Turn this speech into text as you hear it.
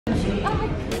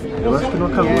Eu acho que não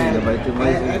acabou ainda, vai ter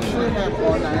mais I actually have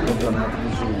all 9 of them,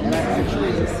 and I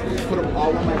actually just put them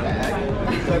all on my bag.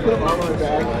 So I put them all on my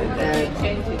bag,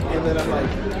 and then I'm like,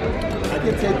 I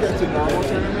can take that to normal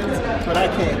tournaments, but I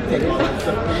can't take all that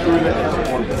stuff through the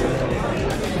airport.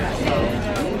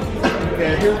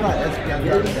 Yeah, here's my SPN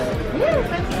card bag.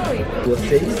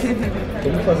 vocês.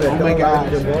 Vamos fazer Oh my gosh,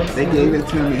 they gave it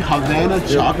to me. Havana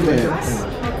chocolates.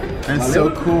 That's so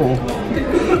cool.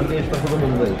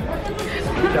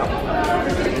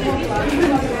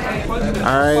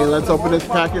 Alright, let's open this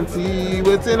pack and see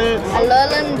what's in it.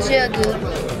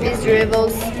 Alaranjado, these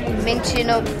dribbles,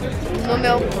 Mentino,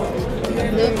 Numel,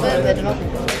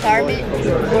 Carb,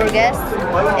 Burgess,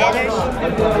 Energy,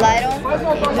 Lighton,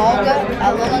 Molga,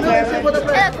 Alona Garland,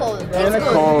 and a cold. And a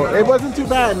cold. It wasn't too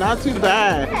bad, not too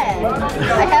bad.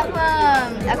 Yeah. I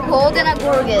have a cold and a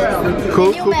Burgess.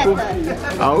 Cool, New cool, cool.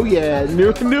 meta. Oh yeah,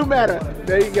 new meta.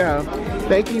 There you go.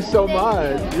 Thank you so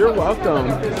much. You're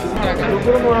welcome.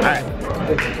 Alright.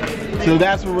 So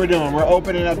that's what we're doing. We're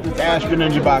opening up this Astro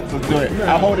Ninja box. Let's do it.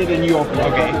 I'll hold it and you open it,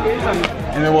 okay?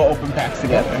 And then we'll open packs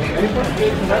together.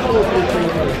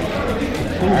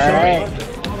 Alright.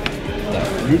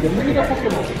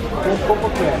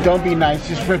 Don't be nice,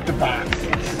 just rip the box.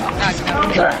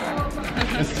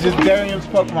 This is just Darium's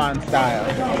Pokemon style.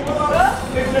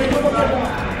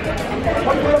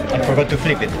 I forgot to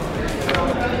flip it.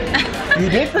 You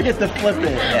did forget to flip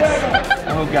it. Yes.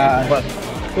 Oh god. But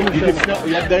you can still,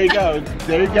 yeah, there you go.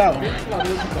 There you go.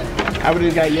 I would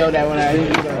have got yelled at when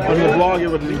on the vlog it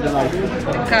would have been like,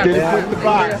 didn't flip the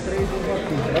box.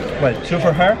 What, 2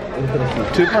 for her?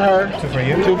 2 for her. 2 for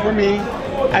you? 2 for me.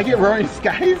 I get Roaring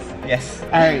Skies. Yes.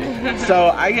 Alright,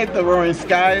 so I get the Roaring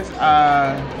Skies.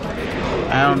 I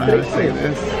don't know how to say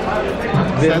this.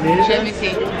 Let me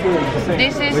see.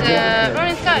 This is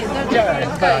Roaring Skies.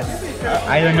 Yeah, but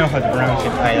I don't know how to pronounce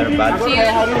it either, but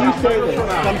how do you say this?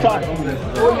 Come talk to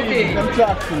me. Come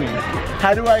talk to me.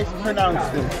 How do I pronounce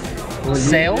this?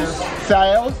 Sales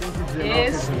Sales?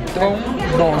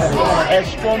 Estrondoso.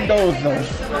 Estrondosos.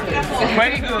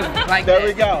 Very good. Like There that.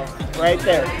 we go. Right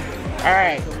there.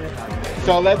 Alright.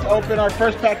 So let's open our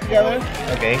first pack together.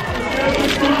 okay.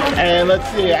 And let's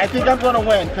see. I think I'm going to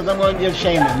win because I'm going to give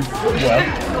Shaman. Well,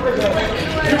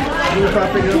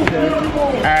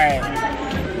 Alright.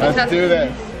 Let's do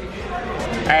this.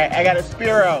 Alright, I got a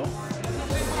Spearow.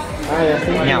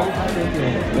 now.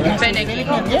 Fennec.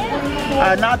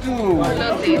 Natu.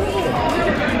 Lotus.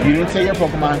 You didn't say your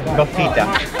Pokemon. Gofita.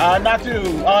 Natu.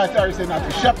 Oh, I thought you said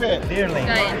Natu. Shuppet. Dearling.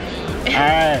 Giant.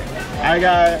 Alright. I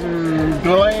got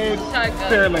Glade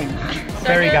Sterling.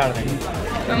 Fairy Garden.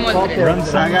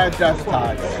 Mondre. I got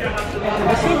Dustox.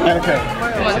 Okay.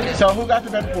 So who got the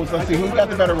better pools? Let's see. Who got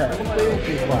the better rep?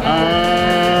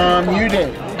 You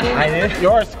did. I did?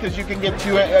 Yours, because you can get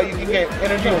you can get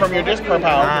energy from your Discord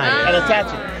power and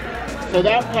attach it. So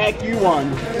that pack you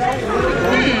won.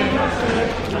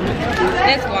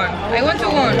 Next one. I want to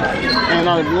win. And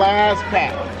our last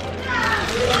pack.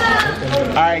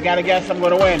 Alright, gotta guess I'm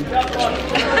gonna win.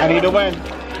 I need to win.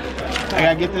 I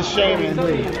gotta get this Shaman.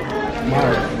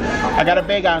 I got a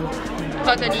Bagon.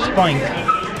 Totally. Point.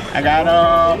 I got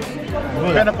a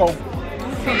Pinnacle.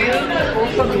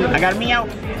 Fuel. I got a Meow.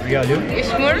 Riolu.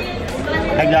 Smurf.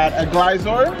 I got a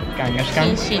Glyzor.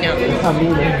 Kangaskhan. Cinccino.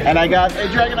 And I got a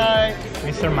Dragonite.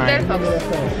 Mr. Mime. Delphox.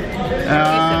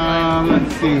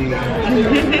 Let's see.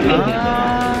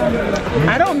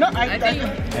 I don't know. I think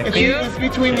It's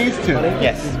between these two.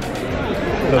 Yes.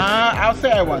 I'll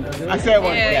say I won. I say I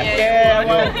won. Yeah, I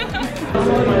won.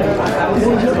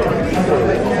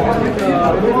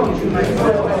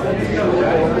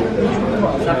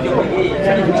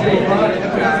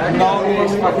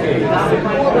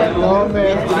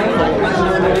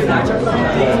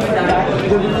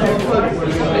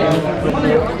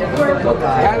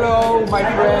 Hello, my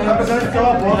friends.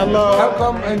 Hello.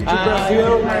 Welcome to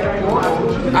Brazil.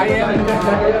 I am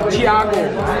Thiago.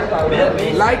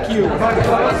 Like you.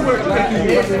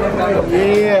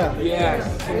 Yeah. Yes.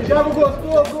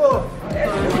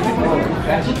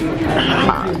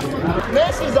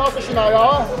 Messi's also Schneider.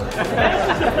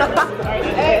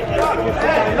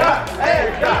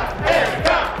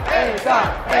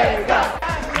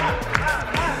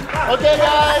 Okay,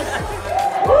 guys.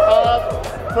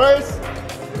 First,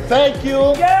 thank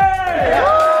you.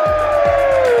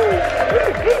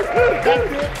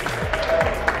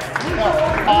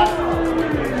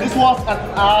 This was an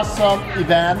awesome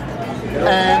event,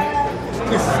 and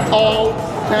it's all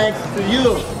thanks to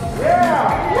you.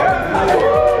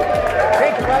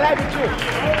 Thank you, I love you too.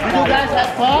 Did you guys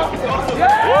have fun?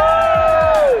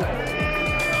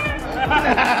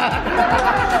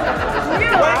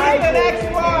 When is the next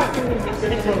one?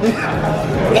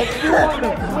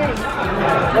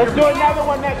 Let's do another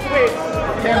one next week.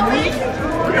 Can we?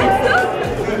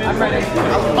 I'm ready.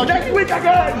 Oh, next week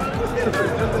again!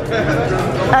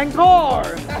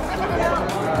 Encore!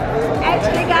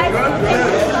 Actually, guys,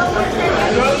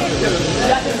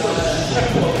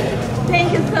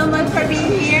 thank you so much for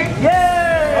being here. Yay!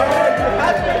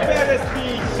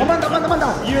 Amanda.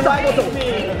 You right with me.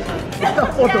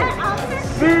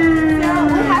 So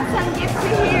we have some gifts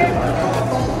here.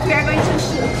 We are going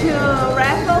to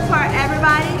raffle for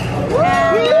everybody.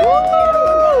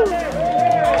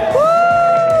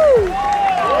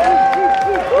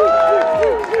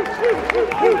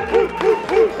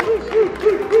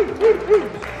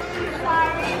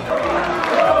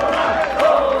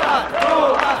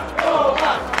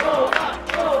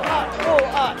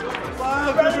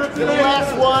 The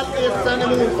last one is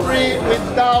cinnamon free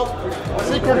without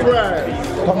secret bread.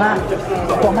 Thomas.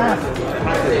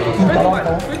 In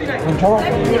Toronto.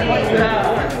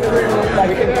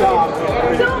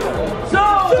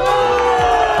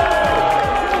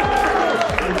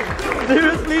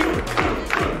 Seriously?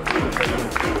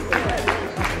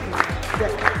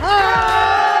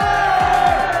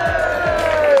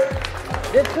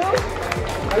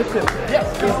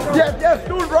 Yes,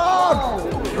 two wrong.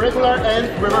 Regular and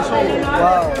reversal.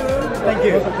 Wow. Thank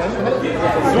you.